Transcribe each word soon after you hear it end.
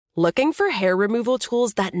Looking for hair removal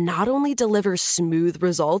tools that not only deliver smooth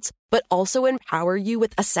results, but also empower you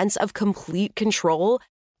with a sense of complete control?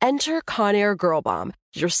 Enter Conair Girl Bomb,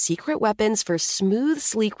 your secret weapons for smooth,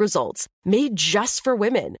 sleek results, made just for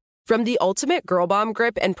women. From the ultimate Girl Bomb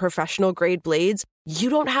grip and professional-grade blades, you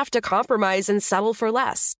don't have to compromise and settle for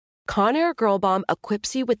less. Conair Girl Bomb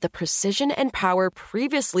equips you with the precision and power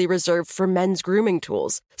previously reserved for men's grooming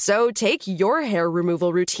tools. So take your hair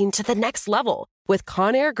removal routine to the next level with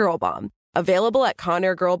Conair Girl Bomb. Available at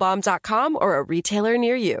ConairGirlBomb.com or a retailer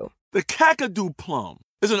near you. The Kakadu plum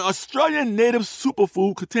is an Australian native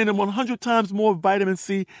superfood containing 100 times more vitamin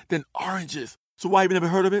C than oranges. So why have you never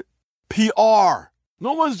heard of it? PR.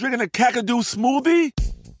 No one's drinking a Kakadu smoothie?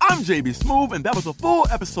 I'm JB Smoove, and that was a full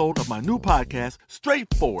episode of my new podcast,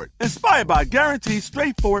 Straightforward, inspired by guaranteed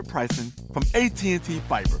straightforward pricing from AT&T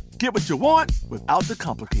Fiber. Get what you want without the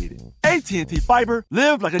complicated. AT&T Fiber,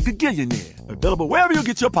 live like a gigillionaire. Available wherever you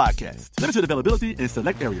get your podcasts. Limited availability in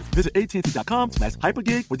select areas. Visit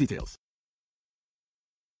AT&T.com/hypergig for details.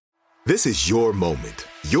 This is your moment,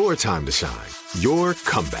 your time to shine, your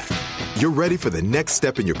comeback. You're ready for the next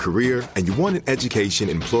step in your career, and you want an education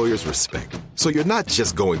employers respect. So you're not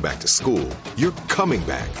just going back to school, you're coming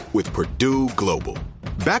back with Purdue Global.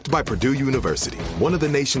 Backed by Purdue University, one of the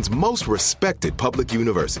nation's most respected public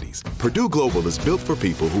universities, Purdue Global is built for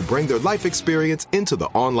people who bring their life experience into the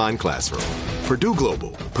online classroom. Purdue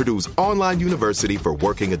Global, Purdue's online university for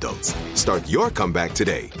working adults. Start your comeback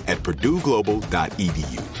today at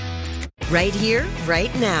purdueglobal.edu. Right here,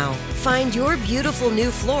 right now. Find your beautiful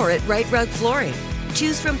new floor at Right Rug Flooring.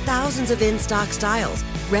 Choose from thousands of in-stock styles,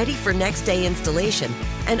 ready for next day installation,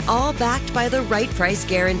 and all backed by the right price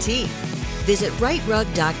guarantee. Visit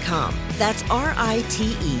rightrug.com. That's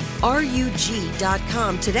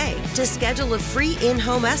RITERUG.com today to schedule a free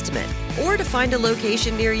in-home estimate or to find a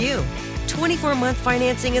location near you. 24-month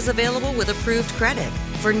financing is available with approved credit.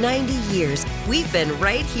 For 90 years, we've been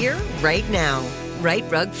right here, right now. Right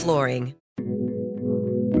Rug Flooring.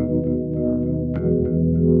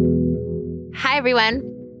 Hi, everyone.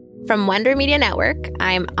 From Wonder Media Network,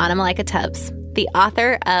 I'm Anna Malika Tubbs, the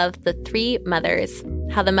author of The Three Mothers,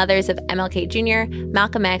 How the Mothers of MLK Jr.,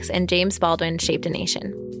 Malcolm X, and James Baldwin Shaped a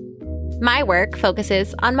Nation. My work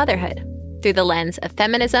focuses on motherhood through the lens of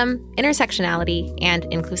feminism, intersectionality, and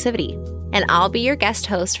inclusivity. And I'll be your guest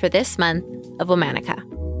host for this month of Womanica.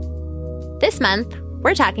 This month,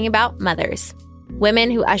 we're talking about mothers.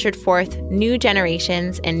 Women who ushered forth new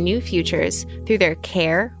generations and new futures through their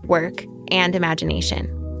care, work, and imagination.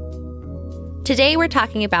 Today, we're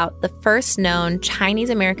talking about the first known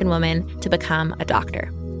Chinese-American woman to become a doctor.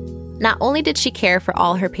 Not only did she care for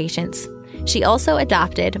all her patients, she also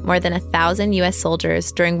adopted more than 1,000 U.S.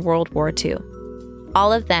 soldiers during World War II.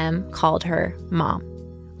 All of them called her Mom.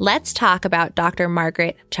 Let's talk about Dr.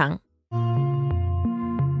 Margaret Chung.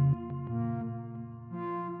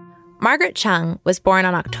 Margaret Chung was born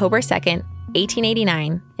on October 2nd,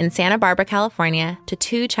 1889, in Santa Barbara, California, to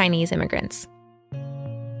two Chinese immigrants.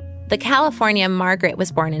 The California Margaret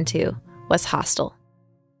was born into was hostile.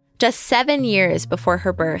 Just 7 years before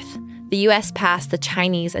her birth, the U.S. passed the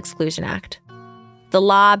Chinese Exclusion Act. The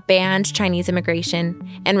law banned Chinese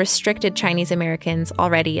immigration and restricted Chinese Americans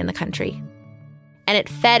already in the country. And it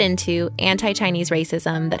fed into anti-Chinese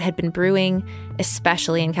racism that had been brewing,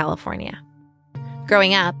 especially in California.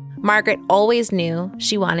 Growing up, Margaret always knew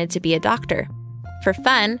she wanted to be a doctor. For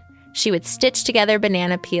fun, she would stitch together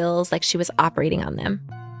banana peels like she was operating on them.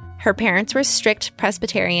 Her parents were strict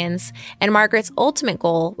Presbyterians, and Margaret's ultimate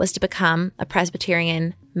goal was to become a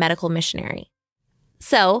Presbyterian medical missionary.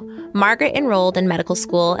 So, Margaret enrolled in medical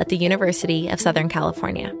school at the University of Southern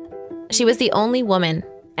California. She was the only woman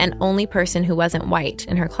and only person who wasn't white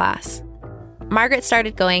in her class. Margaret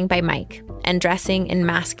started going by Mike and dressing in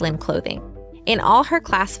masculine clothing. In all her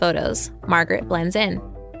class photos, Margaret blends in.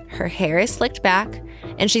 Her hair is slicked back,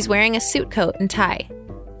 and she's wearing a suit coat and tie,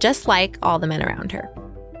 just like all the men around her.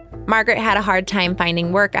 Margaret had a hard time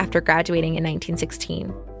finding work after graduating in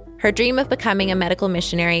 1916. Her dream of becoming a medical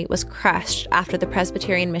missionary was crushed after the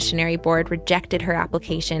Presbyterian Missionary Board rejected her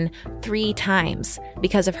application 3 times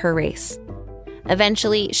because of her race.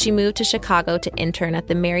 Eventually, she moved to Chicago to intern at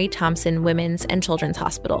the Mary Thompson Women's and Children's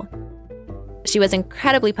Hospital. She was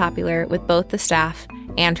incredibly popular with both the staff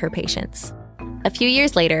and her patients. A few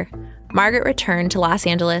years later, Margaret returned to Los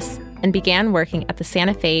Angeles and began working at the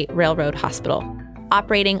Santa Fe Railroad Hospital,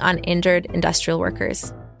 operating on injured industrial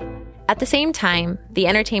workers. At the same time, the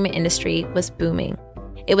entertainment industry was booming.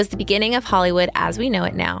 It was the beginning of Hollywood as we know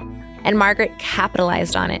it now, and Margaret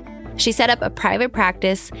capitalized on it. She set up a private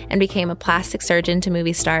practice and became a plastic surgeon to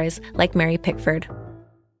movie stars like Mary Pickford.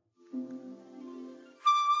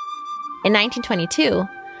 In 1922,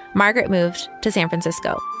 Margaret moved to San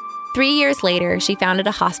Francisco. 3 years later, she founded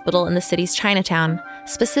a hospital in the city's Chinatown,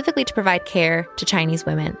 specifically to provide care to Chinese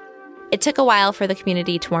women. It took a while for the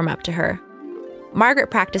community to warm up to her.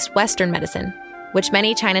 Margaret practiced Western medicine, which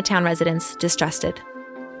many Chinatown residents distrusted.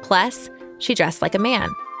 Plus, she dressed like a man.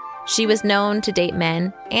 She was known to date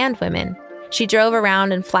men and women. She drove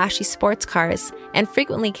around in flashy sports cars and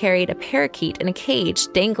frequently carried a parakeet in a cage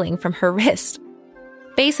dangling from her wrist.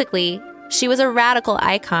 Basically, she was a radical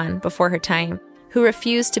icon before her time, who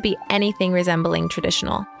refused to be anything resembling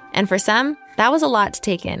traditional. And for some, that was a lot to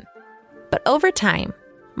take in. But over time,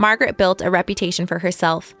 Margaret built a reputation for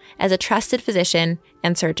herself as a trusted physician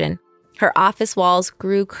and surgeon. Her office walls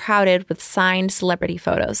grew crowded with signed celebrity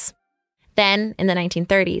photos. Then, in the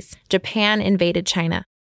 1930s, Japan invaded China.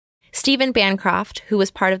 Stephen Bancroft, who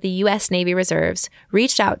was part of the U.S. Navy Reserves,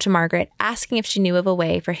 reached out to Margaret asking if she knew of a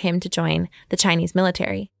way for him to join the Chinese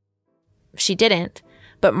military. She didn't,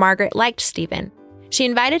 but Margaret liked Stephen. She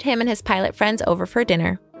invited him and his pilot friends over for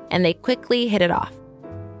dinner, and they quickly hit it off.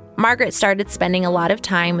 Margaret started spending a lot of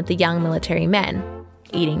time with the young military men,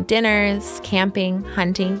 eating dinners, camping,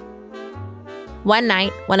 hunting. One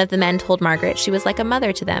night, one of the men told Margaret she was like a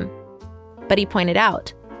mother to them. But he pointed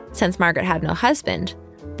out, since Margaret had no husband,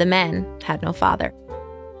 the men had no father.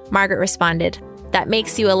 Margaret responded, "That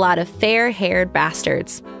makes you a lot of fair-haired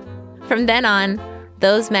bastards." From then on,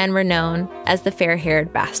 those men were known as the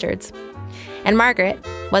fair-haired bastards. And Margaret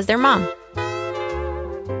was their mom.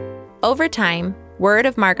 Over time, word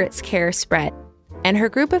of Margaret's care spread, and her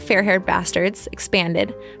group of fair-haired bastards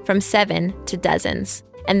expanded from 7 to dozens,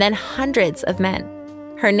 and then hundreds of men.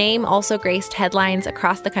 Her name also graced headlines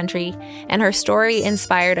across the country, and her story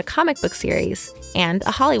inspired a comic book series and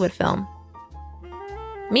a Hollywood film.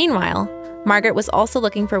 Meanwhile, Margaret was also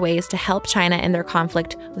looking for ways to help China in their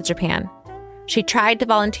conflict with Japan. She tried to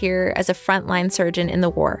volunteer as a frontline surgeon in the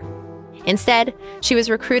war. Instead, she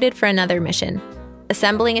was recruited for another mission,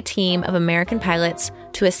 assembling a team of American pilots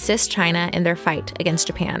to assist China in their fight against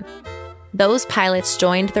Japan. Those pilots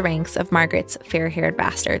joined the ranks of Margaret's fair-haired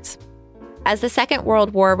bastards. As the Second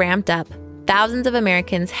World War ramped up, thousands of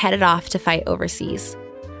Americans headed off to fight overseas.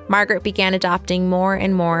 Margaret began adopting more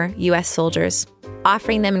and more U.S. soldiers,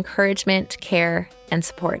 offering them encouragement, care, and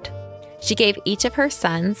support. She gave each of her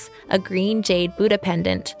sons a green jade Buddha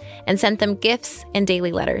pendant and sent them gifts and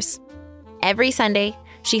daily letters. Every Sunday,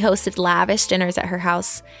 she hosted lavish dinners at her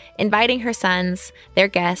house, inviting her sons, their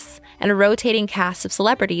guests, and a rotating cast of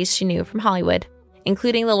celebrities she knew from Hollywood,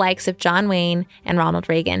 including the likes of John Wayne and Ronald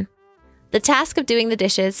Reagan. The task of doing the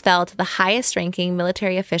dishes fell to the highest-ranking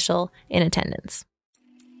military official in attendance.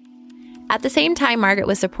 At the same time Margaret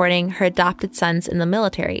was supporting her adopted sons in the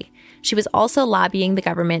military, she was also lobbying the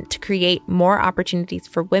government to create more opportunities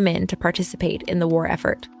for women to participate in the war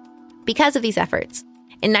effort. Because of these efforts,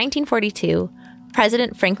 in 1942,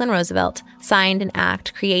 President Franklin Roosevelt signed an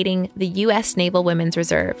act creating the U.S. Naval Women's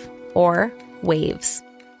Reserve, or WAVES.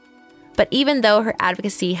 But even though her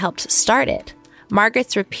advocacy helped start it,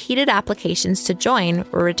 Margaret's repeated applications to join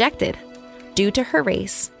were rejected due to her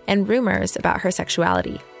race and rumors about her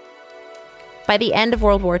sexuality. By the end of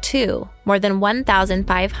World War II, more than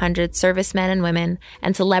 1,500 servicemen and women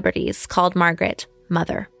and celebrities called Margaret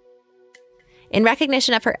Mother. In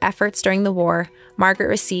recognition of her efforts during the war, Margaret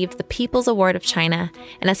received the People's Award of China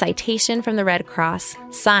and a citation from the Red Cross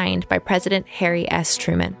signed by President Harry S.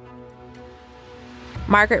 Truman.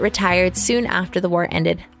 Margaret retired soon after the war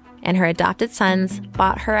ended, and her adopted sons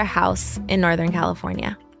bought her a house in Northern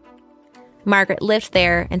California. Margaret lived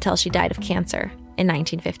there until she died of cancer in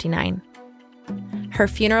 1959. Her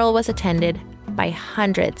funeral was attended by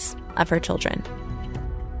hundreds of her children.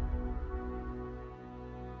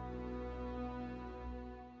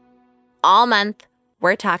 All month,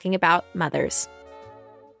 we're talking about mothers.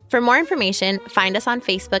 For more information, find us on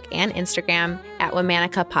Facebook and Instagram at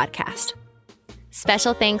Womanica Podcast.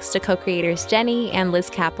 Special thanks to co-creators Jenny and Liz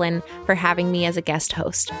Kaplan for having me as a guest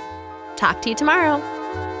host. Talk to you tomorrow.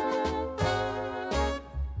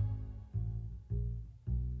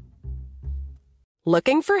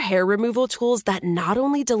 Looking for hair removal tools that not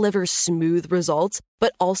only deliver smooth results,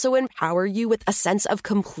 but also empower you with a sense of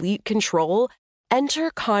complete control?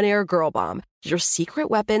 Enter Conair Girl Bomb, your secret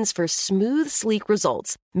weapons for smooth, sleek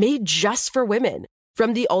results, made just for women.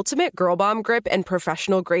 From the ultimate Girl Bomb grip and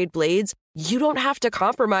professional-grade blades, you don't have to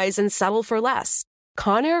compromise and settle for less.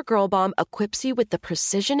 Conair Girl Bomb equips you with the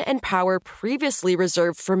precision and power previously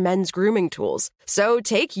reserved for men's grooming tools. So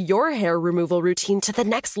take your hair removal routine to the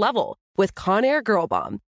next level with Conair Girl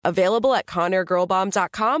Bomb. Available at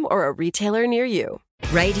ConairGirlBomb.com or a retailer near you.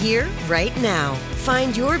 Right here, right now.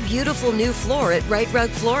 Find your beautiful new floor at Right Rug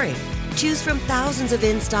Flooring. Choose from thousands of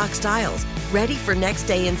in-stock styles, ready for next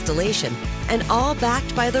day installation, and all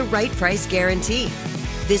backed by the right price guarantee.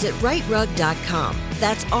 Visit rightrug.com.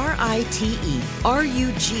 That's RITERUG.com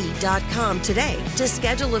today to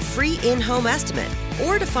schedule a free in-home estimate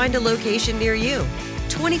or to find a location near you.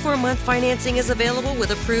 24-month financing is available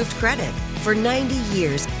with approved credit. For 90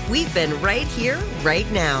 years, we've been right here, right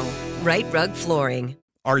now. Right Rug Flooring.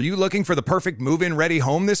 Are you looking for the perfect move-in ready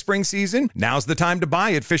home this spring season? Now's the time to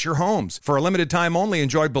buy at Fisher Homes. For a limited time only,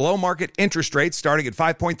 enjoy below-market interest rates starting at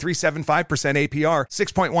 5.375% APR,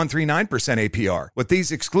 6.139% APR. With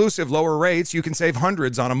these exclusive lower rates, you can save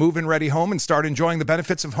hundreds on a move-in ready home and start enjoying the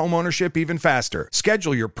benefits of home ownership even faster.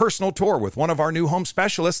 Schedule your personal tour with one of our new home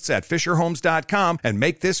specialists at FisherHomes.com and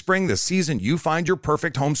make this spring the season you find your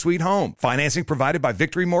perfect home sweet home. Financing provided by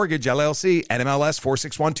Victory Mortgage, LLC, NMLS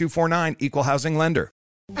 461249, Equal Housing Lender.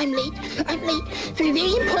 I'm late for a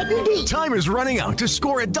very important date. Time is running out to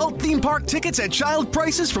score adult theme park tickets at child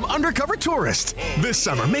prices from Undercover Tourist. This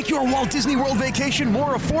summer, make your Walt Disney World vacation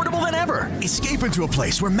more affordable than ever. Escape into a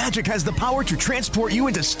place where magic has the power to transport you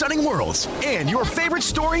into stunning worlds and your favorite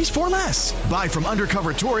stories for less. Buy from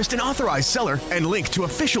Undercover Tourist, an authorized seller, and link to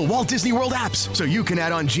official Walt Disney World apps so you can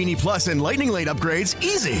add on Genie Plus and Lightning Lane upgrades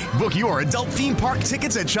easy. Book your adult theme park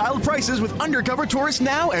tickets at child prices with Undercover Tourist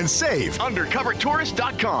now and save.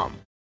 UndercoverTourist.com.